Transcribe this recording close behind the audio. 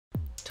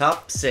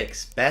Top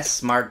 6 Best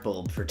Smart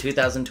Bulb for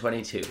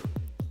 2022.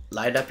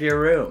 Light up your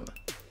room.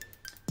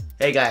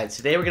 Hey guys,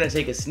 today we're going to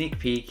take a sneak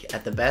peek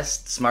at the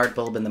best smart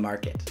bulb in the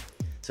market.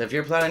 So if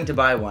you're planning to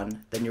buy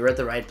one, then you're at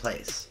the right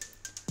place.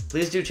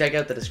 Please do check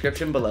out the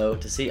description below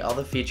to see all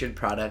the featured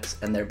products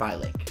and their buy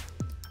link.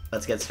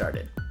 Let's get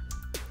started.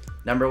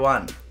 Number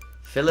 1.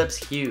 Philips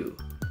Hue.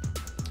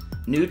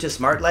 New to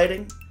smart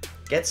lighting?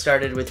 Get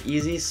started with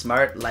easy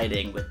smart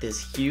lighting with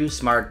this Hue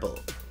Smart Bulb.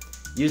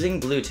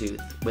 Using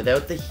Bluetooth,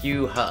 without the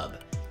Hue Hub,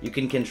 you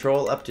can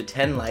control up to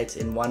 10 lights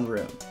in one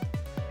room.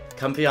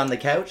 Comfy on the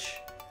couch?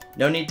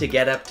 No need to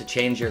get up to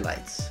change your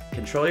lights.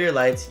 Control your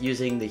lights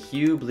using the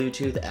Hue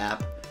Bluetooth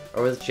app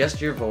or with just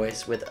your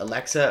voice with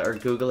Alexa or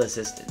Google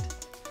Assistant.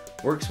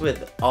 Works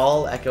with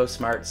all Echo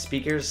Smart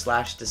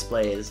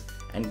speakers/displays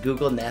and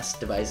Google Nest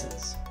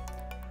devices.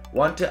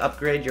 Want to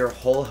upgrade your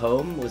whole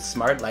home with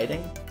smart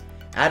lighting?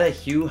 Add a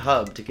Hue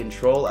Hub to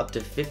control up to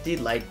 50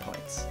 light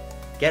points.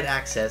 Get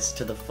access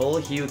to the full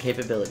Hue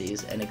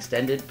capabilities and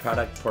extended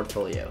product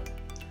portfolio.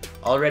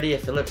 Already a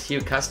Philips Hue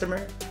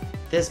customer?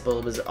 This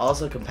bulb is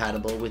also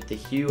compatible with the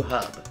Hue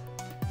Hub.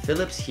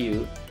 Philips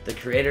Hue, the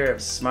creator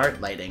of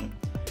smart lighting,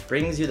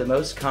 brings you the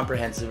most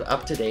comprehensive,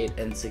 up-to-date,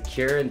 and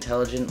secure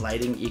intelligent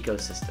lighting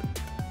ecosystem.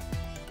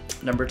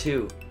 Number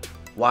 2.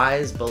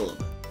 Wyze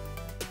Bulb.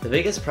 The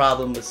biggest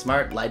problem with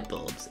smart light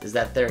bulbs is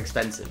that they're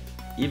expensive,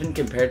 even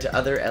compared to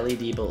other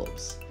LED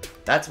bulbs.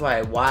 That's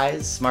why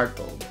Wyze Smart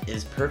Bulb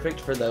is perfect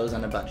for those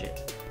on a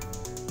budget.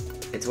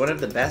 It's one of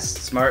the best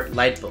smart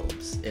light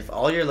bulbs if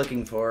all you're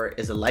looking for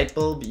is a light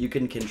bulb you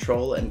can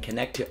control and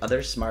connect to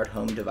other smart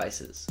home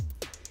devices.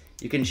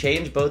 You can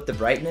change both the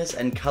brightness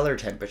and color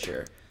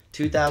temperature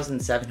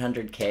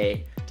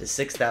 2700K to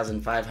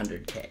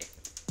 6500K,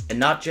 and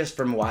not just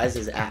from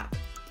Wyze's app.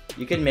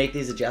 You can make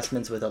these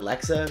adjustments with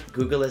Alexa,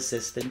 Google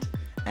Assistant,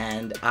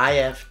 and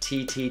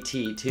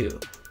IFTTT too.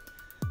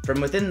 From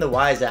within the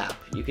Wyze app,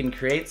 you can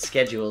create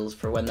schedules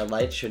for when the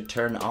light should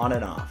turn on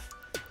and off,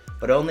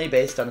 but only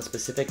based on a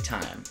specific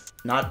time,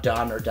 not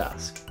dawn or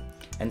dusk,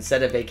 and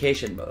set a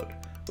vacation mode,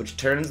 which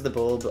turns the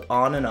bulb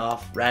on and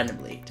off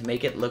randomly to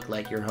make it look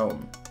like your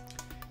home.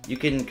 You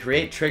can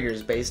create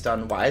triggers based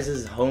on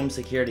Wyze's home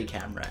security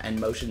camera and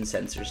motion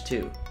sensors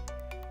too.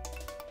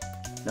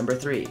 Number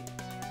 3.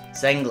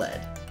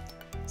 Sengled.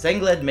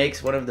 Sengled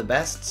makes one of the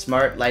best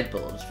smart light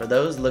bulbs for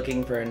those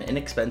looking for an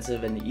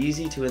inexpensive and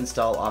easy to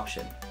install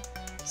option.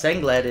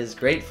 Sengled is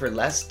great for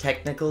less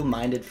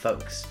technical-minded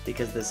folks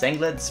because the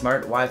Sengled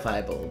smart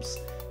Wi-Fi bulbs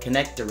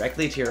connect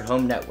directly to your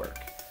home network,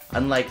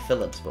 unlike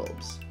Philips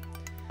bulbs.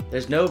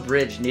 There's no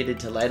bridge needed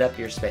to light up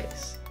your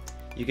space.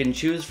 You can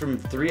choose from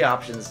 3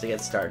 options to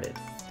get started: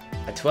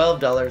 a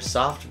 $12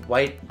 soft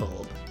white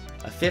bulb,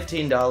 a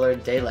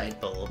 $15 daylight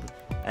bulb,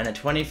 and a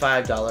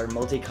 $25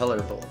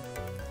 multicolor bulb.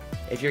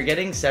 If you're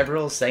getting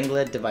several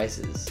Sengled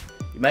devices,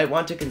 you might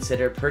want to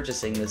consider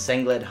purchasing the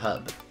Sengled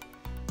Hub.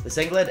 The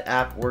Sengled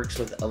app works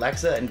with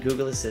Alexa and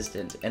Google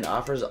Assistant and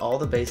offers all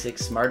the basic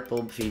smart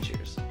bulb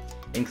features,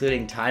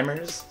 including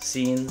timers,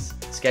 scenes,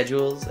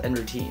 schedules, and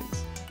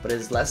routines, but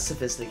is less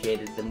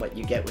sophisticated than what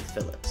you get with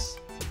Philips.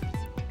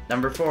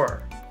 Number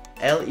 4.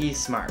 LE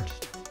Smart.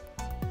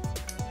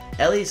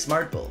 LE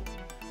Smart Bulb,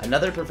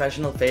 another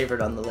professional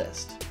favorite on the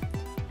list.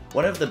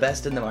 One of the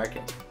best in the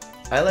market.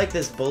 I like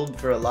this bulb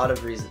for a lot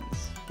of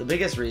reasons. The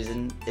biggest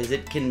reason is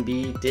it can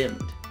be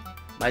dimmed.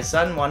 My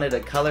son wanted a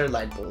color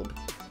light bulb,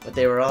 but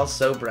they were all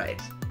so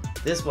bright.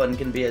 This one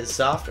can be as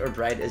soft or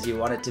bright as you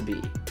want it to be,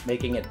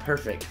 making it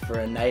perfect for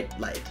a night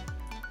light.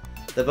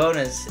 The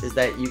bonus is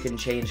that you can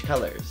change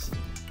colors,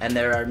 and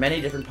there are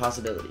many different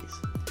possibilities.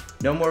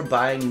 No more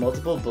buying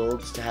multiple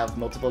bulbs to have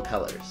multiple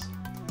colors.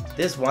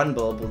 This one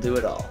bulb will do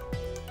it all.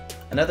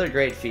 Another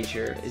great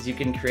feature is you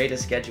can create a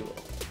schedule.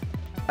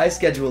 I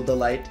scheduled the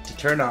light to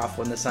turn off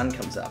when the sun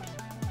comes up.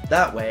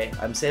 That way,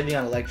 I'm saving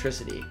on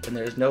electricity when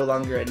there is no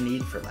longer a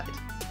need for light.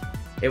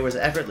 It was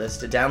effortless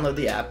to download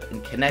the app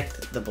and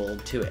connect the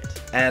bulb to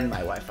it, and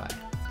my Wi-Fi.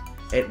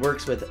 It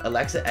works with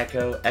Alexa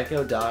Echo,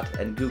 Echo Dot,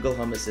 and Google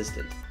Home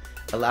Assistant,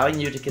 allowing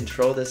you to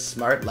control this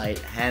smart light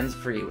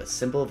hands-free with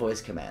simple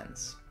voice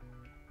commands.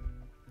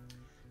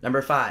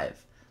 Number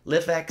 5.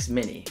 Lifx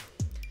Mini.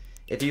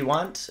 If you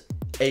want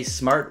a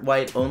smart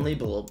white only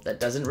bulb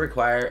that doesn't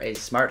require a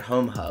smart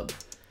home hub,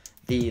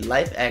 the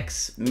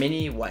Lifx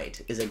Mini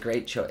White is a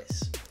great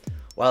choice.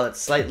 While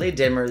it's slightly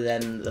dimmer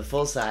than the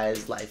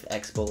full-size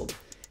Lifx bulb,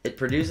 it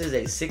produces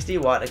a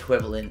 60-watt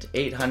equivalent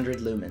 800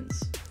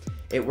 lumens.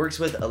 It works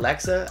with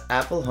Alexa,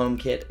 Apple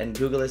HomeKit, and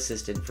Google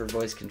Assistant for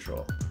voice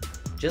control.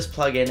 Just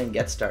plug in and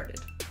get started.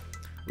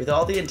 With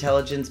all the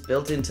intelligence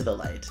built into the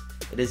light,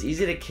 it is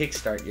easy to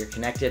kickstart your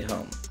connected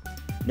home.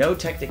 No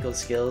technical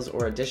skills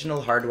or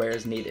additional hardware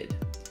is needed.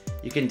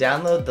 You can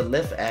download the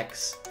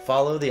Lifx,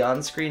 follow the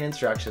on-screen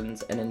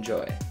instructions, and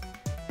enjoy.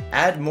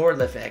 Add more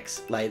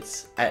Lifx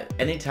lights at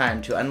any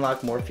time to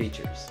unlock more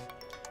features.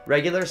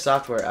 Regular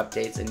software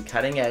updates and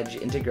cutting-edge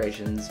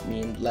integrations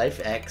mean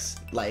Lifx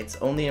lights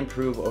only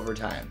improve over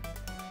time.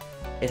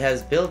 It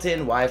has built-in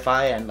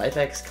Wi-Fi and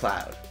Lifx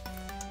Cloud.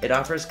 It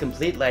offers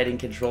complete lighting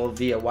control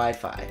via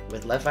Wi-Fi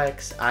with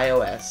Lifx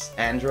iOS,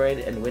 Android,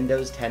 and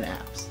Windows 10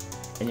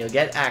 apps, and you'll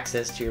get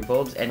access to your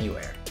bulbs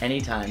anywhere,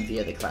 anytime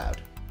via the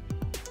cloud.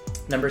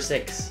 Number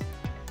 6.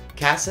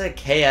 Kasa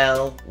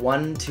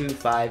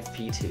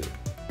KL125P2.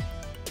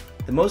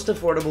 The most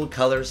affordable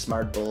color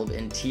smart bulb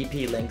in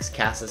TP-Link's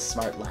Kasa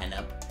Smart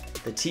lineup,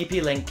 the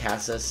TP-Link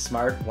Kasa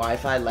Smart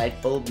Wi-Fi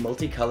Light Bulb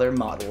Multicolor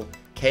Model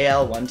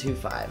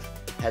KL125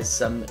 has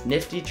some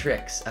nifty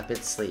tricks up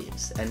its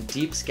sleeves and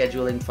deep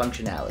scheduling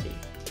functionality,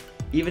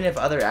 even if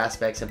other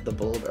aspects of the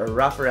bulb are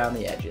rough around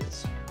the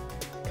edges.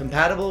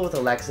 Compatible with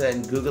Alexa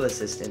and Google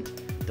Assistant,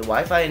 the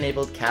Wi-Fi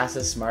enabled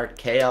Kasa Smart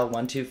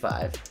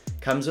KL125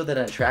 comes with an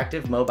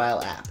attractive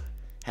mobile app,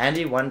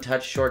 handy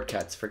one-touch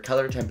shortcuts for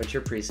color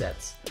temperature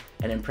presets,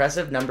 an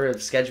impressive number of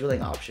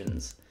scheduling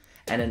options,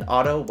 and an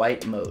auto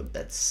white mode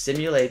that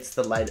simulates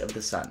the light of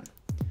the sun.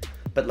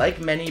 But like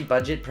many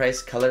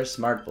budget-priced color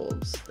smart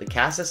bulbs, the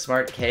Kasa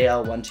Smart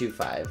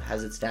KL125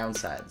 has its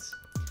downsides,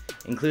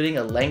 including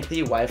a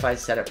lengthy Wi-Fi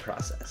setup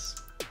process.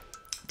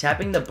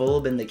 Tapping the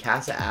bulb in the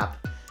Kasa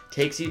app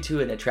takes you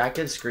to an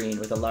attractive screen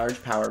with a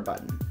large power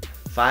button,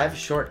 5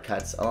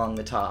 shortcuts along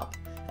the top,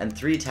 and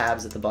 3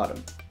 tabs at the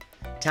bottom.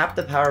 Tap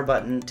the power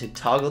button to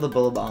toggle the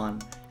bulb on,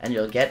 and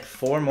you'll get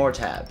 4 more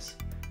tabs: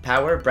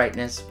 power,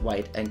 brightness,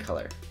 white, and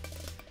color.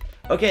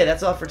 Okay,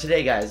 that's all for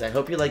today, guys. I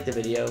hope you liked the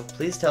video.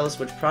 Please tell us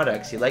which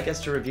products you'd like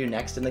us to review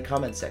next in the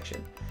comments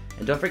section.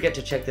 And don't forget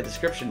to check the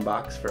description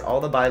box for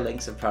all the buy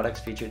links of products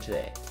featured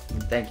today.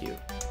 Thank you.